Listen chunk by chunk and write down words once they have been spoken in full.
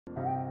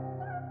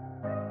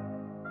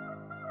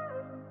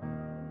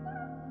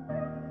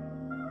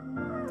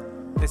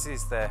This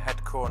is the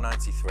Head Core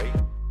 93.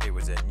 It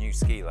was a new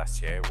ski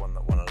last year, one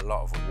that won a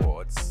lot of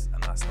awards,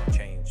 and that's not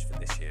changed for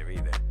this year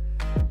either.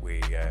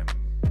 We've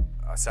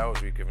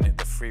given it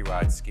the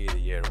Freeride Ski of the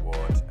Year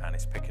award, and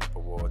it's picking up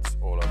awards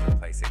all over the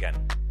place again.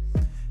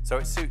 So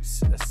it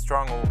suits a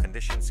strong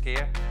all-condition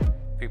skier,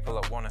 people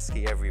that want to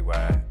ski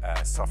everywhere,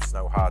 soft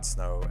snow, hard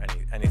snow,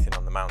 anything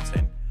on the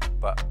mountain.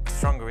 But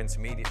stronger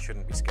intermediate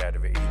shouldn't be scared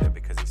of it either,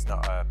 because it's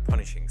not a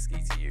punishing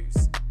ski to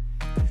use.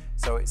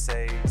 So it's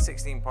a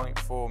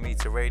 16.4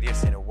 metre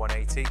radius in a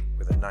 180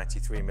 with a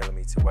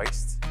 93mm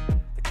waist.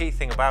 The key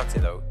thing about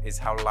it though is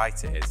how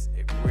light it is.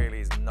 It really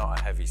is not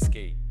a heavy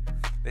ski.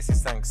 This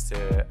is thanks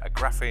to a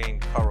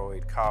Graphene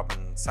Koroyd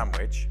carbon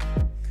sandwich.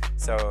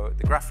 So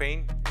the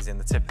graphene is in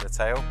the tip of the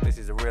tail. This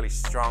is a really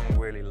strong,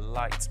 really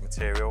light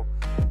material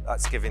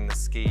that's giving the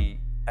ski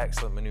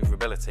excellent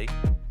manoeuvrability.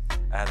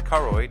 And the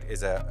Koroyd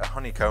is a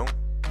honeycomb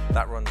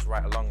that runs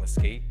right along the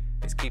ski.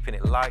 It's keeping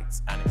it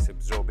light and it's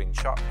absorbing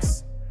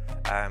shocks.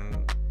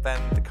 Then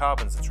the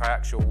carbon's a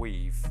triaxial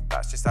weave.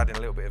 That's just adding a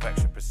little bit of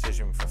extra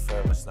precision for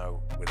firmer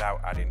snow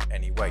without adding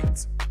any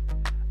weight.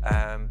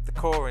 The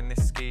core in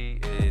this ski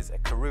is a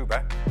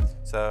Koroyd,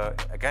 so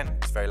again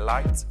it's very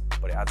light,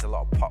 but it adds a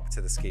lot of pop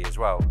to the ski as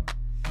well.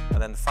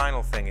 And then the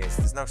final thing is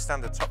there's no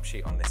standard top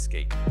sheet on this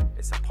ski.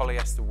 It's a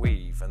polyester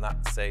weave, and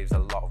that saves a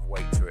lot of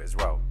weight to it as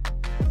well.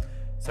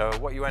 So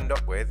what you end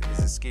up with is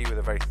a ski with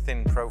a very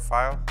thin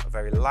profile, a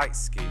very light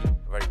ski,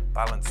 a very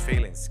balanced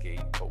feeling ski,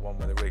 but one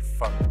with a really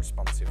fun,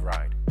 responsive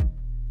ride.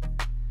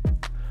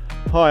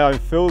 Hi, I'm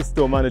Phil,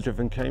 store manager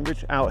from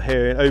Cambridge, out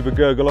here in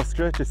Obergurgl,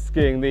 Austria, just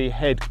skiing the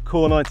Head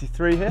Core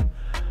 93 here.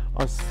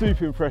 I'm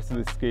super impressed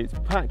with this ski. It's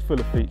packed full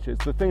of features.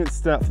 The thing that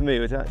stood out for me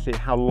was actually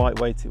how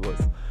lightweight it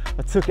was.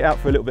 I took it out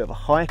for a little bit of a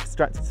hike,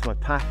 strapped it to my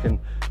pack, and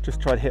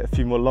just tried to hit a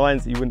few more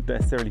lines that you wouldn't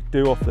necessarily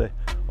do off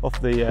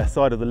the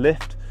side of the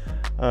lift.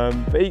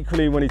 But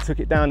equally, when he took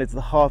it down into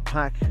the hard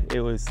pack, it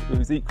was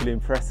equally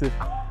impressive.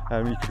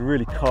 You could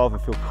really carve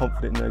and feel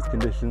confident in those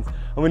conditions.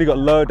 And when you got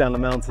lower down the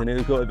mountain,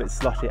 it got a bit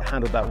slushy. It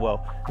handled that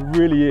well. It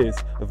really is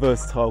a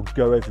versatile,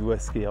 go everywhere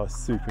ski. I was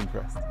super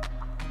impressed.